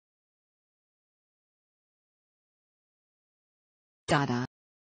Dada.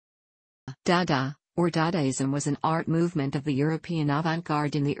 Dada, or Dadaism, was an art movement of the European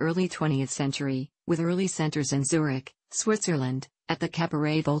avant-garde in the early 20th century, with early centers in Zürich, Switzerland, at the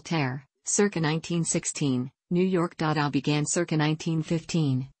Cabaret Voltaire, circa 1916, New York Dada began circa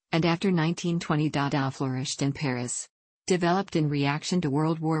 1915, and after 1920 Dada flourished in Paris. Developed in reaction to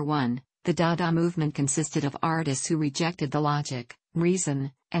World War I, the Dada movement consisted of artists who rejected the logic,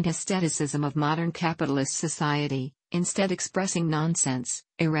 reason, and aestheticism of modern capitalist society, instead expressing nonsense,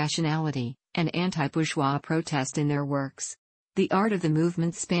 irrationality, and anti-bourgeois protest in their works. The art of the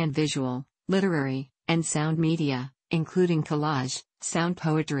movement spanned visual, literary, and sound media, including collage, sound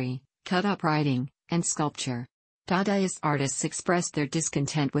poetry, cut-up writing, and sculpture. Dadaist artists expressed their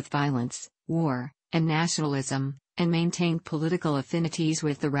discontent with violence, war, and nationalism, and maintained political affinities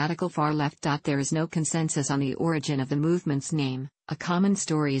with the radical far left. There is no consensus on the origin of the movement's name. A common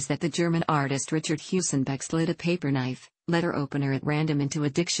story is that the German artist Richard Husenbeck slid a paper knife, letter opener at random into a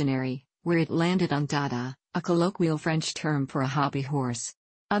dictionary, where it landed on Dada, a colloquial French term for a hobby horse.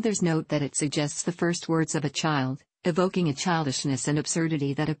 Others note that it suggests the first words of a child, evoking a childishness and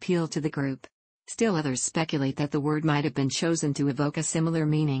absurdity that appeal to the group. Still others speculate that the word might have been chosen to evoke a similar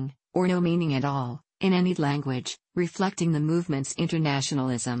meaning, or no meaning at all, in any language, reflecting the movement's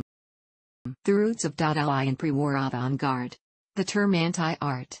internationalism. The roots of Dada lie in pre-war avant-garde. The term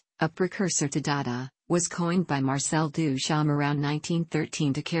anti-art, a precursor to Dada, was coined by Marcel Duchamp around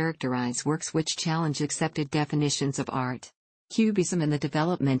 1913 to characterize works which challenge accepted definitions of art. Cubism and the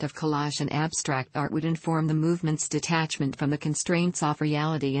development of collage and abstract art would inform the movement's detachment from the constraints of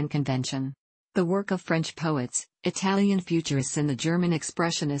reality and convention. The work of French poets, Italian futurists and the German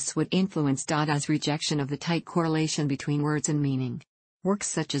expressionists would influence Dada's rejection of the tight correlation between words and meaning. Works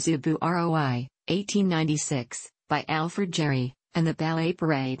such as Ibu Roi, 1896, by Alfred Jarry, and the Ballet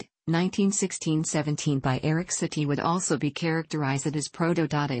Parade, 1916-17 by Eric Satie would also be characterized as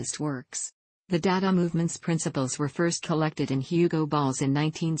proto-Dadaist works. The Dada movement's principles were first collected in Hugo Ball's in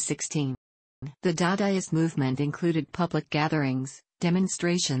 1916. The Dadaist movement included public gatherings,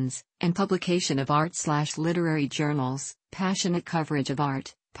 demonstrations, and publication of art/literary journals. Passionate coverage of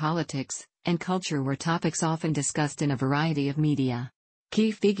art, politics, and culture were topics often discussed in a variety of media.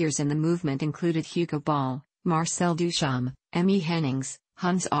 Key figures in the movement included Hugo Ball, Marcel Duchamp, Emmy Hennings,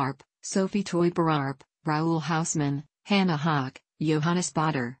 Hans Arp, Sophie Teuber-Arp, Raoul Haussmann, Hannah Hock, Johannes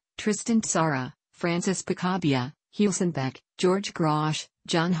Bader, Tristan Tzara, Francis Picabia, Husenbeck, George Grosch,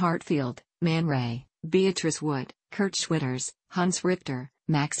 John Hartfield, Man Ray, Beatrice Wood, Kurt Schwitters, Hans Richter,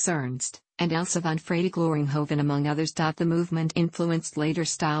 Max Ernst, and Elsa von Freydig-Loringhoven among others. The movement influenced later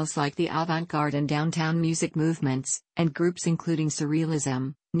styles like the avant-garde and downtown music movements, and groups including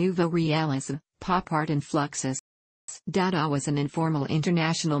surrealism, nouveau realisme, pop art and fluxus. Dada was an informal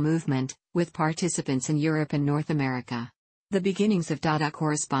international movement, with participants in Europe and North America. The beginnings of Dada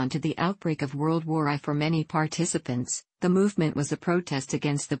correspond to the outbreak of World War I. For many participants, the movement was a protest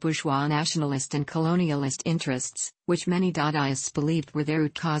against the bourgeois nationalist and colonialist interests, which many Dadaists believed were the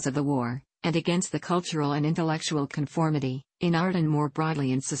root cause of the war, and against the cultural and intellectual conformity, in art and more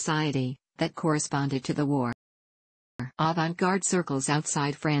broadly in society, that corresponded to the war. Avant-garde circles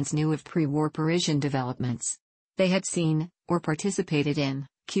outside France knew of pre-war Parisian developments. They had seen, or participated in,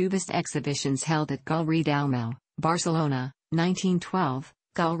 Cubist exhibitions held at Galerie Dalmau, Barcelona, 1912,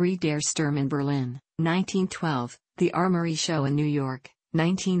 Galerie der Sturm in Berlin, 1912, the Armory Show in New York,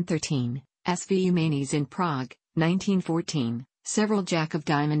 1913, SV Humanis in Prague, 1914, several Jack of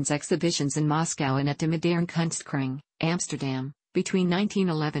Diamonds exhibitions in Moscow and at de Moderne Kunstkring, Amsterdam, between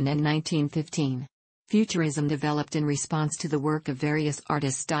 1911 and 1915. Futurism developed in response to the work of various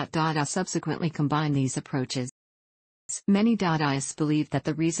artists. Dada subsequently combined these approaches. Many Dadaists believed that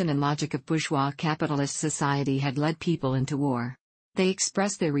the reason and logic of bourgeois capitalist society had led people into war. They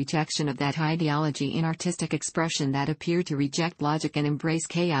expressed their rejection of that ideology in artistic expression that appeared to reject logic and embrace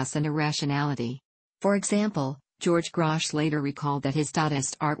chaos and irrationality. For example, George Grosch later recalled that his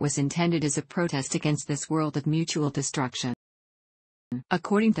Dadaist art was intended as a protest against this world of mutual destruction.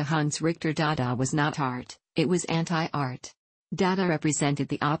 According to Hans Richter, Dada was not art, it was anti-art. Dada represented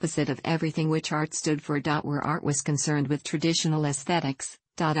the opposite of everything which art stood for. Where art was concerned with traditional aesthetics,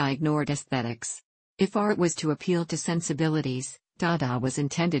 Dada ignored aesthetics. If art was to appeal to sensibilities, Dada was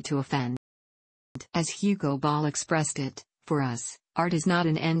intended to offend. As Hugo Ball expressed it, for us, art is not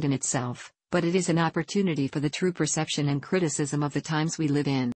an end in itself, but it is an opportunity for the true perception and criticism of the times we live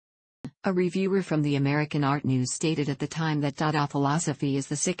in. A reviewer from the American Art News stated at the time that Dada philosophy is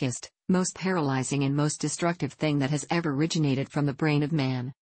the sickest, most paralyzing and most destructive thing that has ever originated from the brain of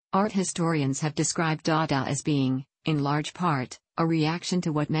man. Art historians have described Dada as being, in large part, a reaction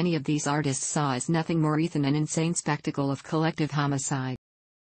to what many of these artists saw as nothing more than an insane spectacle of collective homicide.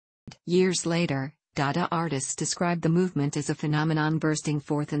 Years later, Dada artists described the movement as a phenomenon bursting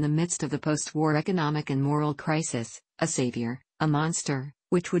forth in the midst of the post-war economic and moral crisis, a savior, a monster,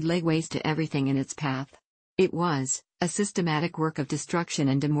 which would lay waste to everything in its path. It was a systematic work of destruction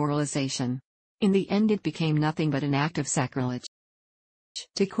and demoralization. In the end it became nothing but an act of sacrilege.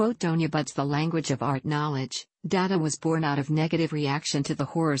 To quote Donia Budd's The Language of Art Knowledge, Dada was born out of negative reaction to the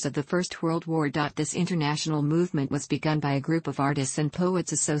horrors of the First World War. This international movement was begun by a group of artists and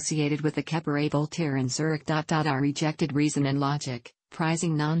poets associated with the Cabaret Voltaire in Zürich. Dada rejected reason and logic,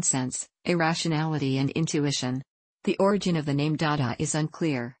 prizing nonsense, irrationality and intuition. The origin of the name Dada is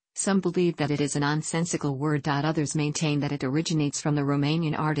unclear. Some believe that it is a nonsensical word. Others maintain that it originates from the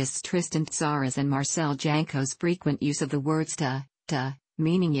Romanian artists Tristan Tzara's and Marcel Janco's frequent use of the words da,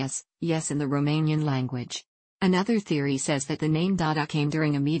 meaning yes, yes in the Romanian language. Another theory says that the name Dada came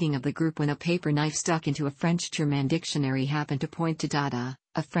during a meeting of the group when a paper knife stuck into a French-German dictionary happened to point to Dada,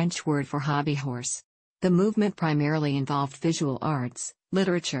 a French word for hobby horse. The movement primarily involved visual arts,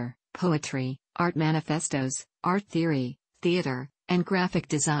 literature, poetry, art manifestos, art theory, theater, and graphic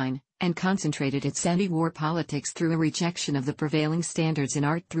design, and concentrated its anti-war politics through a rejection of the prevailing standards in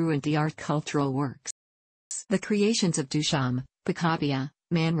art through anti-art cultural works. The creations of Duchamp, Picabia,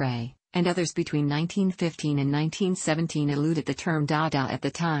 Man Ray, and others between 1915 and 1917 eluded the term Dada at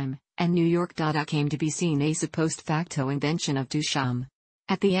the time, and New York Dada came to be seen as a post facto invention of Duchamp.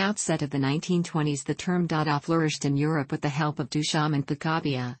 At the outset of the 1920s the term Dada flourished in Europe with the help of Duchamp and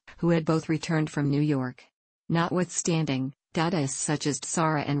Picabia, who had both returned from New York. Notwithstanding, Dadaists such as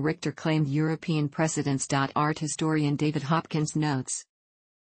Tzara and Richter claimed European precedents. Art historian David Hopkins notes.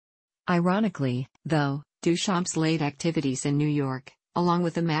 Ironically, though, Duchamp's late activities in New York, along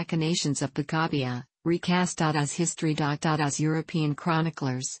with the machinations of Picabia, recast Dada's history. Dada's European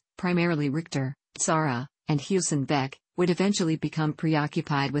chroniclers, primarily Richter, Tzara, and Huyssenbeck, would eventually become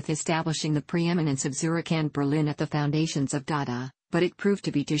preoccupied with establishing the preeminence of Zurich and Berlin at the foundations of Dada, but it proved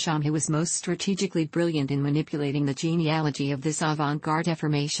to be Duchamp who was most strategically brilliant in manipulating the genealogy of this avant-garde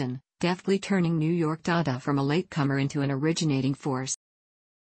affirmation, deftly turning New York Dada from a latecomer into an originating force.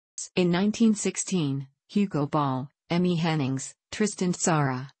 In 1916, Hugo Ball, Emmy Hennings, Tristan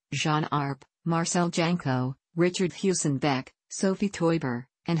Tzara, Jean Arp, Marcel Janco, Richard Huyssenbeck, Sophie Teuber,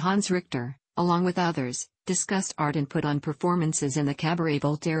 and Hans Richter, along with others, discussed art and put on performances in the Cabaret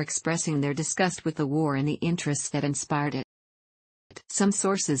Voltaire expressing their disgust with the war and the interests that inspired it. Some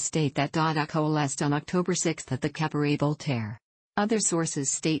sources state that Dada coalesced on October 6 at the Cabaret Voltaire. Other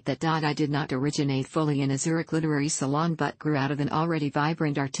sources state that Dada did not originate fully in a Zurich literary salon but grew out of an already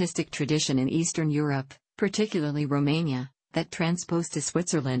vibrant artistic tradition in Eastern Europe, particularly Romania, that transposed to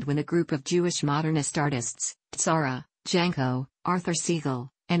Switzerland when a group of Jewish modernist artists, Tzara, Janco, Arthur Siegel,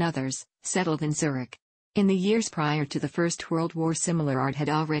 and others, settled in Zurich. In the years prior to the First World War similar art had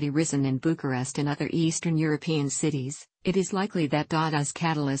already risen in Bucharest and other Eastern European cities. It is likely that Dada's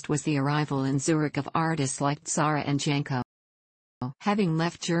catalyst was the arrival in Zurich of artists like Tzara and Janco. Having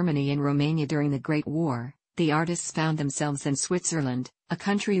left Germany and Romania during the Great War, the artists found themselves in Switzerland, a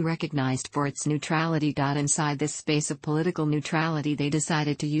country recognized for its neutrality. Inside this space of political neutrality they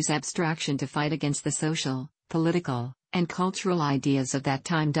decided to use abstraction to fight against the social, political, and cultural ideas of that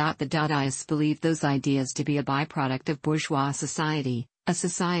time. The Dadaists believed those ideas to be a byproduct of bourgeois society, a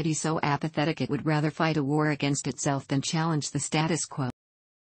society so apathetic it would rather fight a war against itself than challenge the status quo.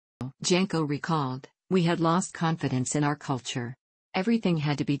 Janco recalled, "We had lost confidence in our culture. Everything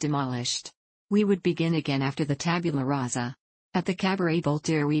had to be demolished. We would begin again after the tabula rasa. At the Cabaret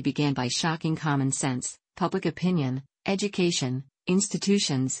Voltaire we began by shocking common sense, public opinion, education,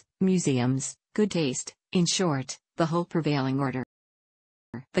 institutions, museums, good taste, in short, the whole prevailing order."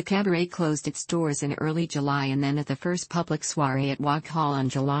 The cabaret closed its doors in early July and then at the first public soirée at Waag Hall on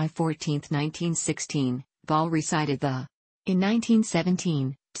July 14, 1916, Ball recited the. In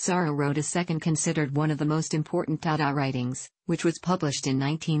 1917, Tzara wrote a second considered one of the most important Dada writings, which was published in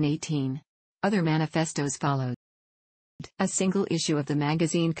 1918. Other manifestos followed. A single issue of the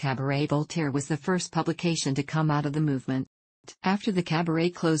magazine Cabaret Voltaire was the first publication to come out of the movement. After the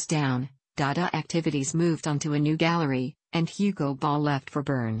cabaret closed down, Dada activities moved onto a new gallery, and Hugo Ball left for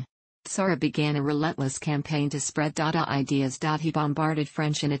Bern. Tzara began a relentless campaign to spread Dada ideas. He bombarded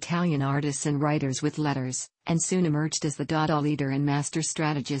French and Italian artists and writers with letters, and soon emerged as the Dada leader and master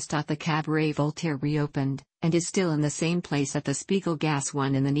strategist. The Cabaret Voltaire reopened, and is still in the same place at the Spiegelgasse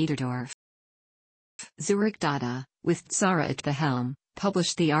 1 in the Niederdorf. Zurich Dada, with Tzara at the helm,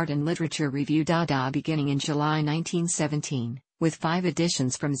 published the Art and Literature Review Dada beginning in July 1917, with 5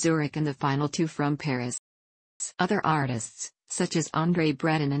 editions from Zurich and the final 2 from Paris. Other artists, such as André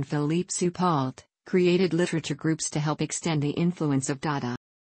Breton and Philippe Soupault, created literature groups to help extend the influence of Dada.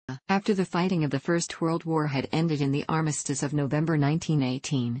 After the fighting of the First World War had ended in the armistice of November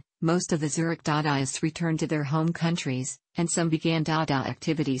 1918, most of the Zürich Dadaists returned to their home countries, and some began Dada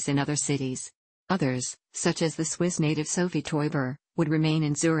activities in other cities. Others, such as the Swiss native Sophie Teuber, would remain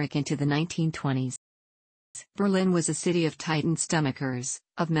in Zürich into the 1920s. Berlin was a city of tightened stomachers,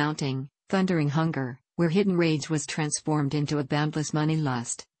 of mounting, thundering hunger, where hidden rage was transformed into a boundless money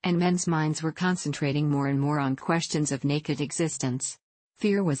lust, and men's minds were concentrating more and more on questions of naked existence.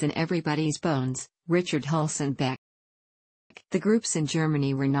 Fear was in everybody's bones, Richard Hulsenbeck. The groups in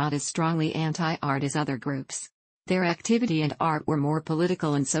Germany were not as strongly anti-art as other groups. Their activity and art were more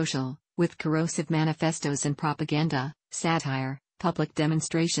political and social, with corrosive manifestos and propaganda, satire, public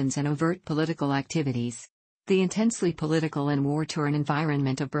demonstrations and overt political activities. The intensely political and war-torn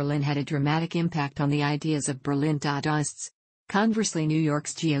environment of Berlin had a dramatic impact on the ideas of Berlin Dadaists. Conversely, New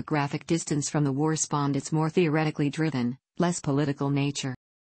York's geographic distance from the war spawned its more theoretically driven, less political nature.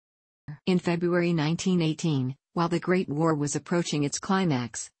 In February 1918, while the Great War was approaching its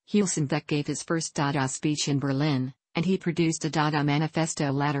climax, Hulsenbeck gave his first Dada speech in Berlin, and he produced a Dada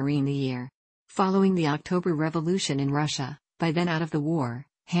manifesto later in the year. Following the October Revolution in Russia, by then out of the war,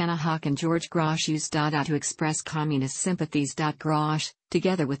 Hannah Hoch and George Grosz used Dada to express communist sympathies. Grosz,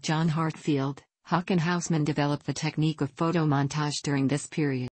 together with John Hartfield, Hoch and Haussmann developed the technique of photomontage during this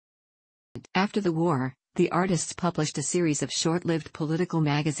period. After the war, the artists published a series of short-lived political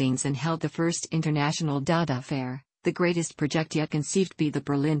magazines and held the first international Dada fair, the greatest project yet conceived by the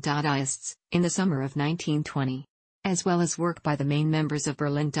Berlin Dadaists, in the summer of 1920. As well as work by the main members of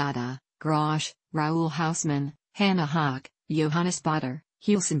Berlin Dada, Grosz, Raoul Haussmann, Hannah Hoch, Johannes Baader,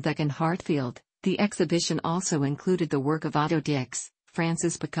 Hulsenbeck and Hartfield, the exhibition also included the work of Otto Dix,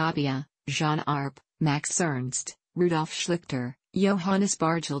 Francis Picabia, Jean Arp, Max Ernst, Rudolf Schlichter, Johannes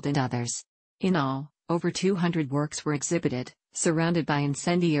Bargeld and others. In all, over 200 works were exhibited, surrounded by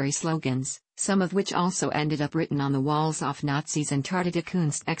incendiary slogans, some of which also ended up written on the walls of Nazis and Tartete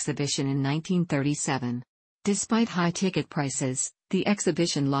Kunst exhibition in 1937. Despite high ticket prices, the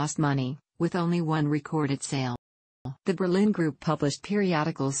exhibition lost money, with only one recorded sale. The Berlin group published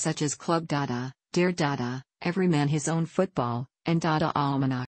periodicals such as Club Dada, Der Dada, Every Man His Own Football, and Dada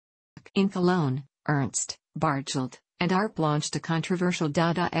Almanac. In Cologne, Ernst, Bargeld, and Arp launched a controversial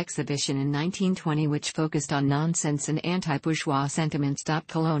Dada exhibition in 1920 which focused on nonsense and anti-bourgeois sentiments.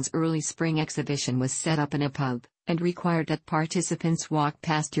 Cologne's early spring exhibition was set up in a pub, and required that participants walk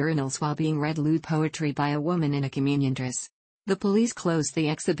past urinals while being read lewd poetry by a woman in a communion dress. The police closed the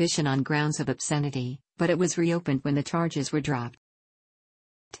exhibition on grounds of obscenity, but it was reopened when the charges were dropped.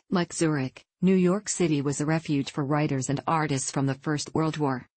 Like Zurich, New York City was a refuge for writers and artists from the First World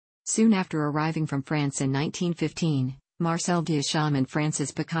War. Soon after arriving from France in 1915, Marcel Duchamp and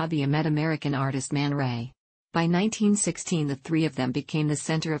Francis Picabia met American artist Man Ray. By 1916 the three of them became the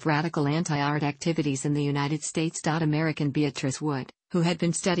center of radical anti-art activities in the United States. American Beatrice Wood, who had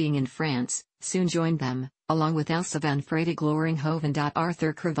been studying in France, soon joined them, along with Elsa van Vredegloringhoven.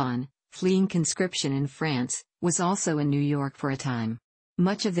 Arthur Crevon, fleeing conscription in France, was also in New York for a time.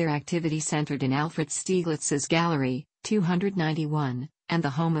 Much of their activity centered in Alfred Stieglitz's Gallery, 291, and the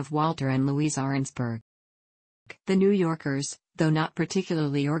home of Walter and Louise Arensberg. The New Yorkers, though not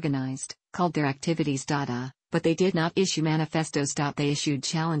particularly organized, called their activities Dada, but they did not issue manifestos. They issued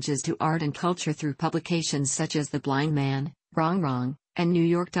challenges to art and culture through publications such as The Blind Man, Wrong, and New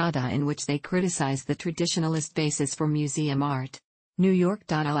York Dada, in which they criticized the traditionalist basis for museum art. New York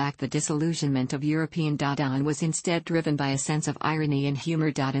Dada lacked the disillusionment of European Dada and was instead driven by a sense of irony and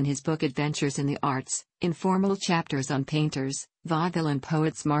humor. In his book Adventures in the Arts, informal chapters on painters, vaudeville and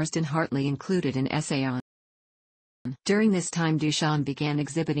poets Marsden Hartley included an essay on. During this time Duchamp began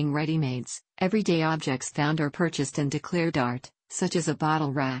exhibiting ready-mades, everyday objects found or purchased and declared art, such as a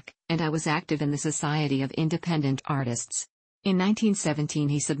bottle rack, and I was active in the Society of Independent Artists. In 1917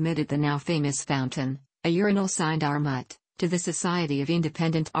 he submitted the now famous fountain, a urinal signed Armut, to the Society of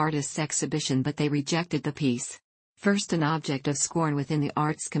Independent Artists exhibition, but they rejected the piece. First an object of scorn within the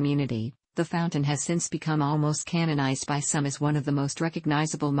arts community, the fountain has since become almost canonized by some as one of the most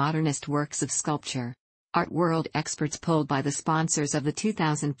recognizable modernist works of sculpture. Art world experts polled by the sponsors of the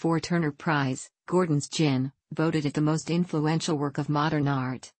 2004 Turner Prize, Gordon's Gin, voted it the most influential work of modern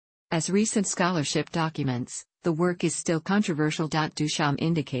art. As recent scholarship documents, the work is still controversial. Duchamp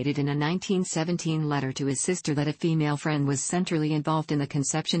indicated in a 1917 letter to his sister that a female friend was centrally involved in the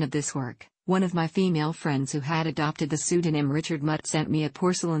conception of this work. One of my female friends who had adopted the pseudonym Richard Mutt sent me a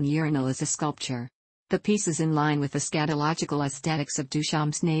porcelain urinal as a sculpture. The piece is in line with the scatological aesthetics of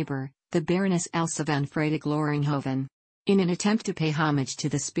Duchamp's neighbor, the Baroness Elsa van Vredegloringhoven. In an attempt to pay homage to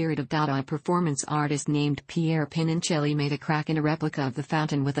the spirit of Dada, a performance artist named Pierre Pinincelli made a crack in a replica of the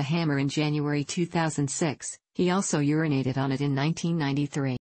fountain with a hammer in January 2006. He also urinated on it in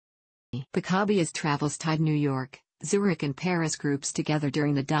 1993. Picabia's travels tied New York, Zurich and Paris groups together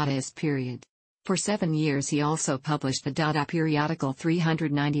during the Dadaist period. For 7 years he also published the Dada periodical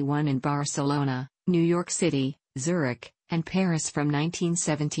 391 in Barcelona, New York City, Zurich, and Paris from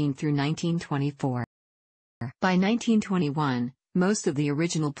 1917 through 1924. By 1921, most of the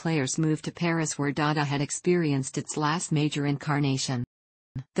original players moved to Paris, where Dada had experienced its last major incarnation.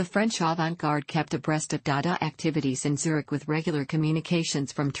 The French avant-garde kept abreast of Dada activities in Zurich with regular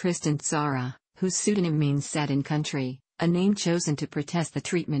communications from Tristan Tzara, whose pseudonym means "set in country," a name chosen to protest the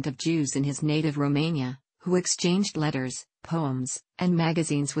treatment of Jews in his native Romania, who exchanged letters, poems, and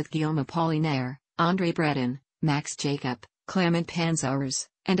magazines with Guillaume Apollinaire, André Breton, Max Jacob, Clement Panzers,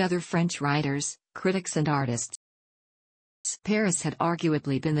 and other French writers, critics and artists. Paris had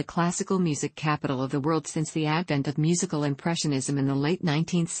arguably been the classical music capital of the world since the advent of musical impressionism in the late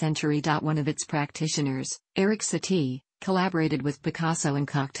 19th century. One of its practitioners, Éric Satie, collaborated with Picasso and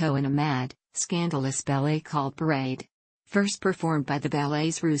Cocteau in a mad, scandalous ballet called Parade. First performed by the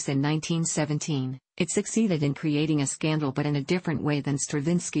Ballets Russes in 1917, it succeeded in creating a scandal, but in a different way than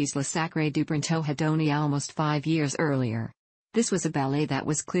Stravinsky's Le Sacré du Printemps had done almost 5 years earlier. This was a ballet that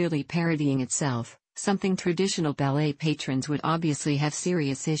was clearly parodying itself, something traditional ballet patrons would obviously have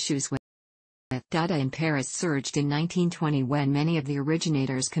serious issues with. Dada in Paris surged in 1920 when many of the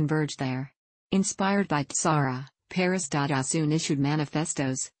originators converged there. Inspired by Tzara, Paris Dada soon issued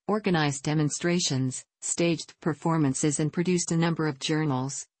manifestos, organized demonstrations, staged performances and produced a number of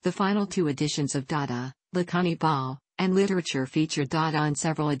journals. The final 2 editions of Dada, Le Cannibal, and Literature featured Dada in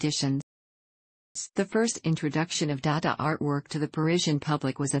several editions. The first introduction of Dada artwork to the Parisian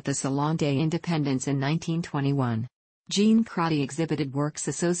public was at the Salon des Indépendants in 1921. Jean Crotty exhibited works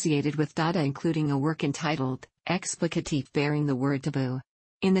associated with Dada, including a work entitled Explicatif bearing the word taboo.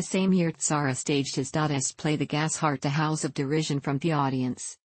 In the same year, Tzara staged his Dadaist play The Gas Heart to howls of derision from the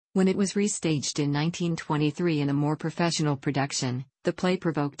audience. When it was restaged in 1923 in a more professional production, the play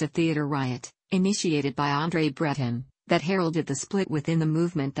provoked a theater riot, initiated by André Breton, that heralded the split within the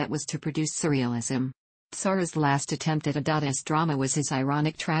movement that was to produce surrealism. Tzara's last attempt at a Dadaist drama was his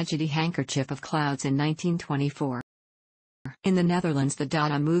ironic tragedy Handkerchief of Clouds in 1924. In the Netherlands, the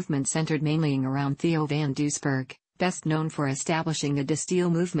Dada movement centered mainly around Theo van Doesburg, best known for establishing the De Stijl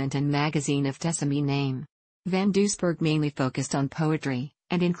movement and magazine of the same name. Van Doesburg mainly focused on poetry,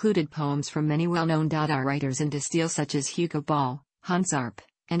 and included poems from many well-known Dada writers in De Stijl such as Hugo Ball, Hans Arp,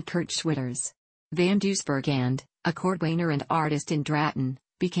 and Kurt Schwitters. Van Doesburg and, a cordwainer and artist in Drachten,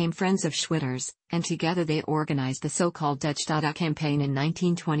 became friends of Schwitters, and together they organized the so-called Dutch Dada campaign in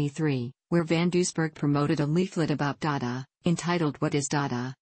 1923, where Van Doesburg promoted a leaflet about Dada, entitled What is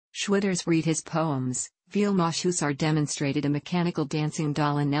Dada? Schwitters read his poems. Vielmas Hussar demonstrated a mechanical dancing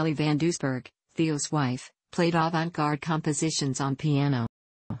doll, and Nelly Van Doesburg, Theo's wife, played avant-garde compositions on piano.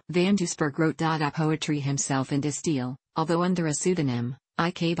 Van Doesburg wrote Dada poetry himself in De Stijl, although under a pseudonym,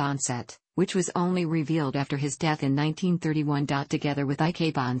 Ik Bonset, which was only revealed after his death in 1931. Together with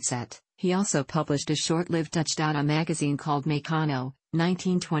Ik Bonset, he also published a short-lived Dutch Dada magazine called Meccano,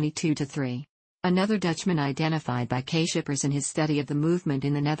 1922-3. Another Dutchman identified by K. Schippers in his study of the movement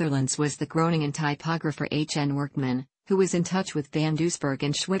in the Netherlands was the Groningen typographer H. N. Workman, who was in touch with Van Doesburg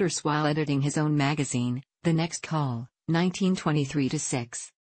and Schwitters while editing his own magazine, The Next Call,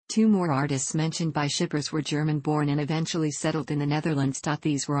 1923-6. 2 more artists mentioned by Schippers were German-born and eventually settled in the Netherlands.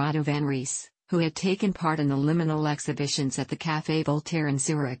 These were Otto van Ries, who had taken part in the liminal exhibitions at the Cabaret Voltaire in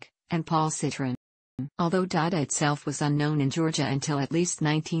Zurich, and Paul Citroen. Although Dada itself was unknown in Georgia until at least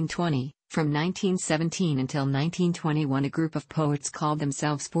 1920, from 1917 until 1921 a group of poets called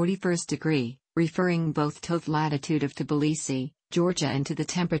themselves 41st Degree, referring both to the latitude of Tbilisi, Georgia and to the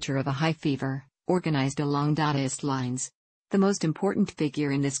temperature of a high fever, organized along Dadaist lines. The most important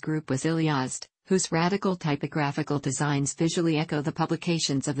figure in this group was Ilyazd, whose radical typographical designs visually echo the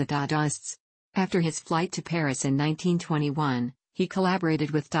publications of the Dadaists. After his flight to Paris in 1921, he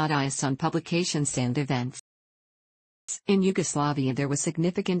collaborated with Dadaists on publications and events. In Yugoslavia there was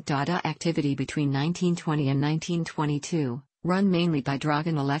significant Dada activity between 1920 and 1922, run mainly by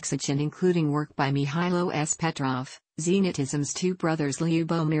Dragan Aleksic and including work by Mihailo S. Petrov, Zenitism's 2 brothers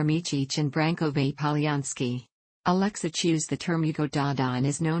Ljubomir Mičić and Branko V. Poljanski. Aleksic used the term Yugo-Dada and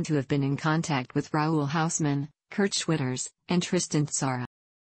is known to have been in contact with Raoul Haussmann, Kurt Schwitters, and Tristan Tzara.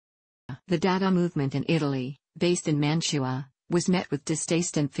 The Dada movement in Italy, based in Mantua, was met with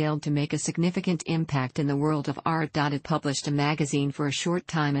distaste and failed to make a significant impact in the world of art. Dada published a magazine for a short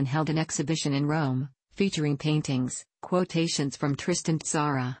time and held an exhibition in Rome, featuring paintings, quotations from Tristan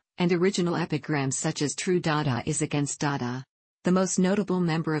Tzara, and original epigrams such as "True Dada is against Dada." The most notable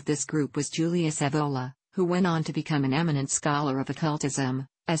member of this group was Julius Evola, who went on to become an eminent scholar of occultism,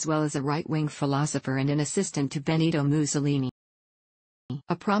 as well as a right-wing philosopher and an assistant to Benito Mussolini.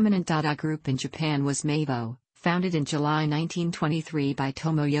 A prominent Dada group in Japan was Meivo, founded in July 1923 by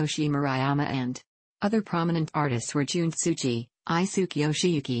Tomoyoshi Murayama, and other prominent artists were Jun Tsuji, Isuke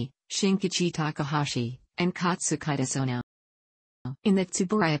Yoshiyuki, Shinkichi Takahashi, and Katsukita Sono. In the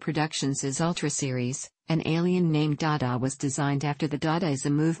Tsuburaya Productions' Ultra series, an alien named Dada was designed after the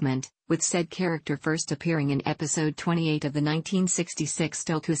Dadaism movement, with said character first appearing in episode 28 of the 1966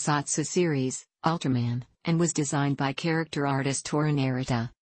 tokusatsu series, Ultraman, and was designed by character artist Toru Narita.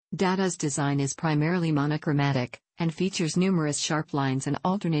 Dada's design is primarily monochromatic, and features numerous sharp lines and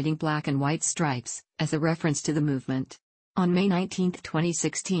alternating black and white stripes, as a reference to the movement. On May 19,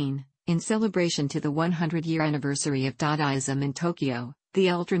 2016, in celebration to the 100-year anniversary of Dadaism in Tokyo, the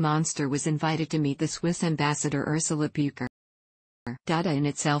Ultra Monster was invited to meet the Swiss ambassador Ursula Bucher. Dada in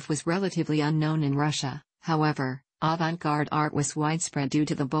itself was relatively unknown in Russia, however, avant-garde art was widespread due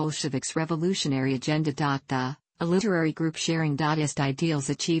to the Bolsheviks' revolutionary agenda. The, a literary group sharing Dadaist ideals,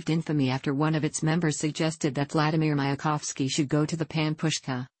 achieved infamy after one of its members suggested that Vladimir Mayakovsky should go to the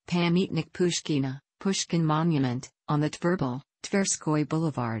Pampushka, Pamятник Pushkina, Pushkin Monument, on the Tverskoy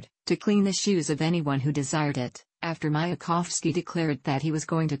Boulevard, to clean the shoes of anyone who desired it, after Mayakovsky declared that he was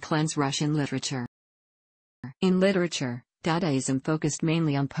going to cleanse Russian literature. In literature, Dadaism focused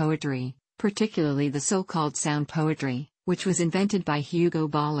mainly on poetry, particularly the so-called sound poetry, which was invented by Hugo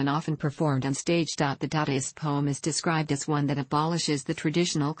Ball and often performed on stage. The Dadaist poem is described as one that abolishes the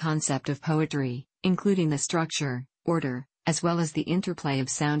traditional concept of poetry, including the structure, order, as well as the interplay of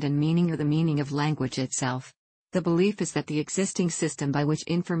sound and meaning, or the meaning of language itself. The belief is that the existing system by which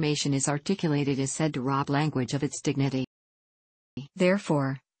information is articulated is said to rob language of its dignity.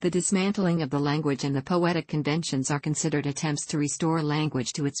 Therefore, the dismantling of the language and the poetic conventions are considered attempts to restore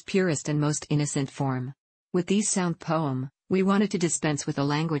language to its purest and most innocent form. With these sound poem, we wanted to dispense with a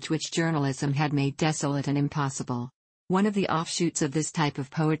language which journalism had made desolate and impossible. One of the offshoots of this type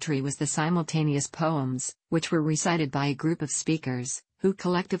of poetry was the simultaneous poems, which were recited by a group of speakers, who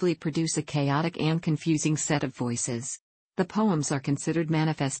collectively produce a chaotic and confusing set of voices. The poems are considered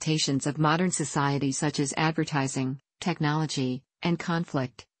manifestations of modern society, such as advertising, technology, and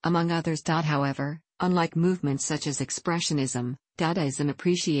conflict, among others. However, unlike movements such as Expressionism, Dadaism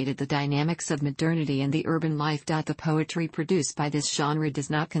appreciated the dynamics of modernity and the urban life. The poetry produced by this genre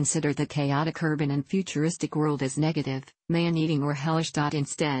does not consider the chaotic urban and futuristic world as negative, man-eating, or hellish.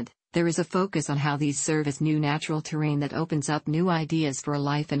 Instead, there is a focus on how these serve as new natural terrain that opens up new ideas for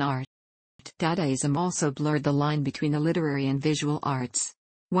life and art. Dadaism also blurred the line between the literary and visual arts.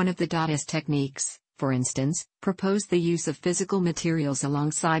 One of the Dadaist techniques, for instance, proposed the use of physical materials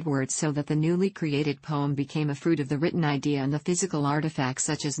alongside words so that the newly created poem became a fruit of the written idea and the physical artifacts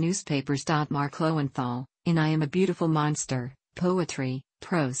such as newspapers. Mark Lowenthal, in I Am a Beautiful Monster, Poetry,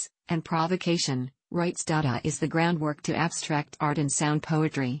 Prose, and Provocation, writes Dada is the groundwork to abstract art and sound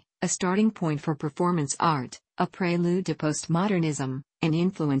poetry, a starting point for performance art, a prelude to postmodernism, an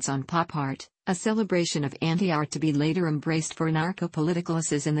influence on pop art, a celebration of anti-art to be later embraced for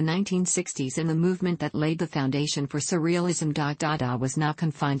anarcho-politicalists in the 1960s, and the movement that laid the foundation for surrealism. Dada was not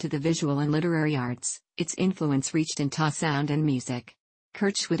confined to the visual and literary arts, its influence reached into sound and music.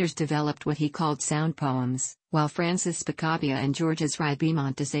 Kurt Schwitters developed what he called sound poems, while Francis Picabia and Georges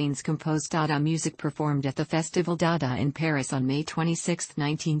Ribemont Desains composed Dada music performed at the Festival Dada in Paris on May 26,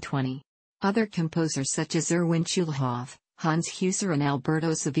 1920. Other composers such as Erwin Schulhoff, Hans Husser, and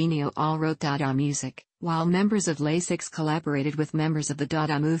Alberto Savinio all wrote Dada music, while members of LA6 collaborated with members of the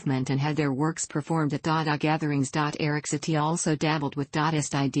Dada movement and had their works performed at Dada gatherings. Eric Satie also dabbled with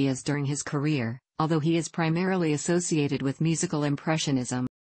Dadaist ideas during his career, although he is primarily associated with musical impressionism.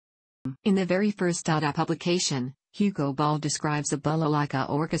 In the very first Dada publication, Hugo Ball describes a balalaika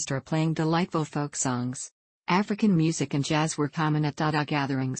orchestra playing delightful folk songs. African music and jazz were common at Dada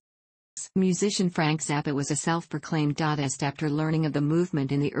gatherings. Musician Frank Zappa was a self-proclaimed Dadaist after learning of the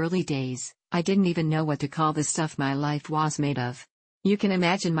movement in the early days. I didn't even know what to call the stuff my life was made of. You can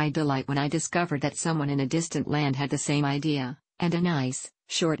imagine my delight when I discovered that someone in a distant land had the same idea, and a nice,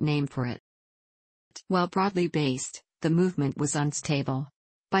 short name for it. While broadly based, the movement was unstable.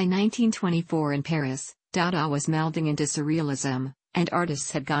 By 1924 in Paris, Dada was melding into surrealism, and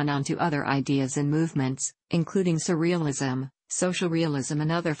artists had gone on to other ideas and movements, including surrealism, social realism, and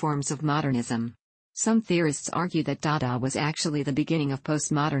other forms of modernism. Some theorists argue that Dada was actually the beginning of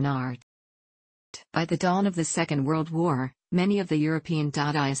postmodern art. By the dawn of the Second World War, many of the European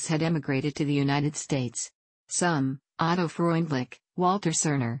Dadaists had emigrated to the United States. Some, Otto Freundlich, Walter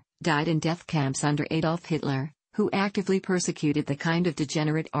Cerner, died in death camps under Adolf Hitler, who actively persecuted the kind of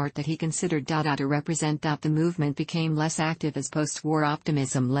degenerate art that he considered Dada to represent. The movement became less active as post-war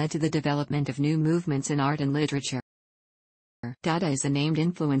optimism led to the development of new movements in art and literature. Dada is a named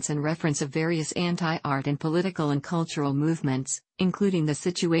influence and reference of various anti-art and political and cultural movements, including the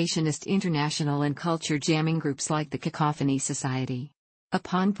Situationist International and culture jamming groups like the Cacophony Society.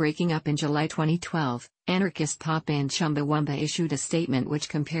 Upon breaking up in July 2012, anarchist pop band Chumbawamba issued a statement which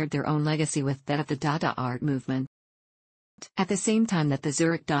compared their own legacy with that of the Dada art movement. At the same time that the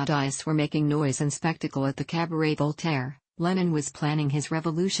Zürich Dadaists were making noise and spectacle at the Cabaret Voltaire, Lenin was planning his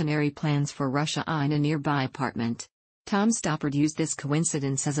revolutionary plans for Russia in a nearby apartment. Tom Stoppard used this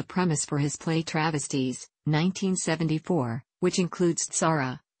coincidence as a premise for his play Travesties, 1974, which includes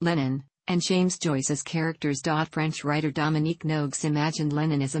Tsara, Lenin, and James Joyce as characters. French writer Dominique Nogues imagined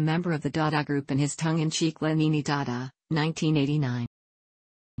Lenin as a member of the Dada group in his tongue-in-cheek Lenini Dada, 1989.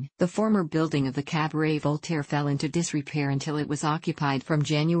 The former building of the Cabaret Voltaire fell into disrepair until it was occupied from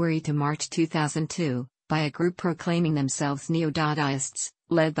January to March 2002, by a group proclaiming themselves Neo-Dadaists,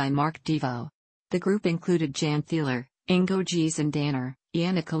 led by Mark Devo. The group included Jan Thieler, Ingo Giesendanner,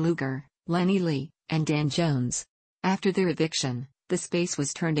 Yannicka Luger, Lenny Lee, and Dan Jones. After their eviction, the space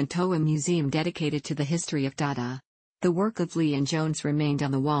was turned into a museum dedicated to the history of Dada. The work of Lee and Jones remained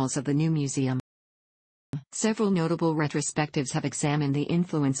on the walls of the new museum. Several notable retrospectives have examined the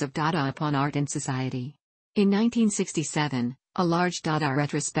influence of Dada upon art and society. In 1967, a large Dada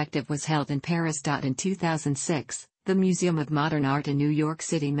retrospective was held in Paris. In 2006, the Museum of Modern Art in New York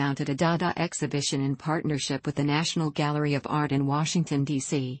City mounted a Dada exhibition in partnership with the National Gallery of Art in Washington,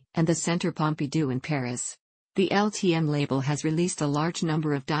 D.C., and the Centre Pompidou in Paris. The LTM label has released a large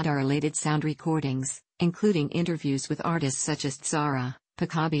number of Dada-related sound recordings, including interviews with artists such as Tsara,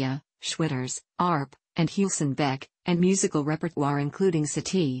 Picabia, Schwitters, Arp, and Hulsenbeck, and musical repertoire including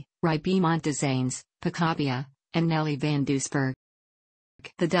Satie, Ryby Montezans, Picabia, and Nelly van Doesburg.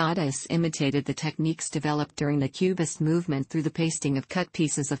 The Dadaists imitated the techniques developed during the Cubist movement through the pasting of cut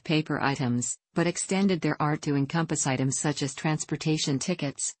pieces of paper items, but extended their art to encompass items such as transportation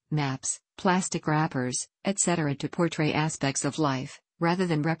tickets, maps, plastic wrappers, etc. to portray aspects of life, rather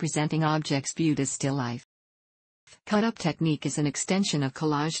than representing objects viewed as still life. Cut-up technique is an extension of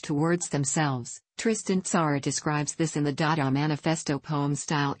collage to words themselves. Tristan Tzara describes this in the Dada Manifesto poem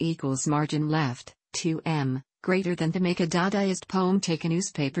style equals margin left, 2m. Greater than. To make a Dadaist poem, take a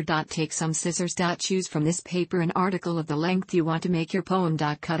newspaper. Take some scissors. Choose from this paper an article of the length you want to make your poem.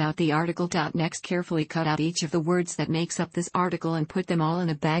 Cut out the article. Next carefully cut out each of the words that makes up this article and put them all in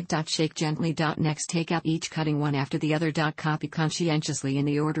a bag. Shake gently. Next take out each cutting one after the other. Copy conscientiously in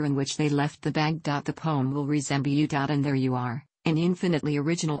the order in which they left the bag. The poem will resemble you. And there you are, an infinitely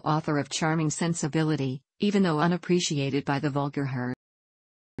original author of charming sensibility, even though unappreciated by the vulgar herd.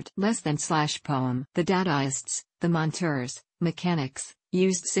 Poem. The Dadaists, the monteurs, mechanics,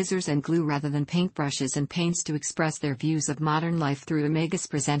 used scissors and glue rather than paintbrushes and paints to express their views of modern life through images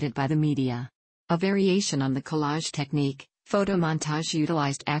presented by the media. A variation on the collage technique, photomontage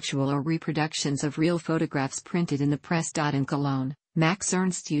utilized actual or reproductions of real photographs printed in the press. In Cologne, Max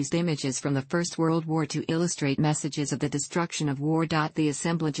Ernst used images from the First World War to illustrate messages of the destruction of war. The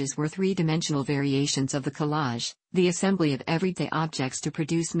assemblages were three-dimensional variations of the collage, the assembly of everyday objects to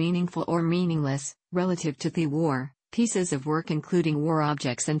produce meaningful or meaningless, relative to the war, pieces of work including war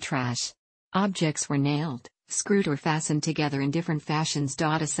objects and trash. Objects were nailed, screwed or fastened together in different fashions.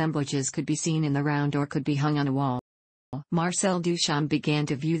 Assemblages could be seen in the round or could be hung on a wall. Marcel Duchamp began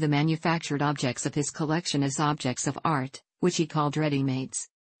to view the manufactured objects of his collection as objects of art, which he called ready-mades.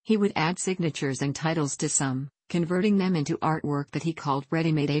 He would add signatures and titles to some, converting them into artwork that he called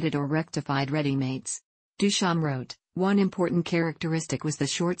ready-made or rectified ready-mades. Duchamp wrote, "One important characteristic was the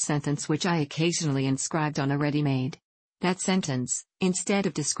short sentence which I occasionally inscribed on a ready-made. That sentence, instead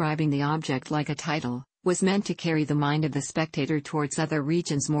of describing the object like a title, was meant to carry the mind of the spectator towards other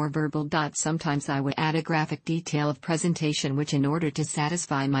regions more verbal. Sometimes I would add a graphic detail of presentation which, in order to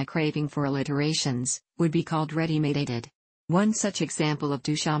satisfy my craving for alliterations, would be called ready-made. One such example of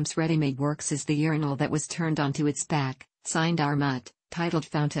Duchamp's ready-made works is the urinal that was turned onto its back, signed Armut, titled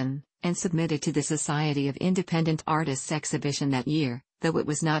Fountain, and submitted to the Society of Independent Artists exhibition that year, though it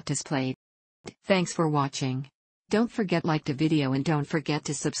was not displayed. Thanks for watching. Don't forget like the video and don't forget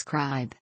to subscribe.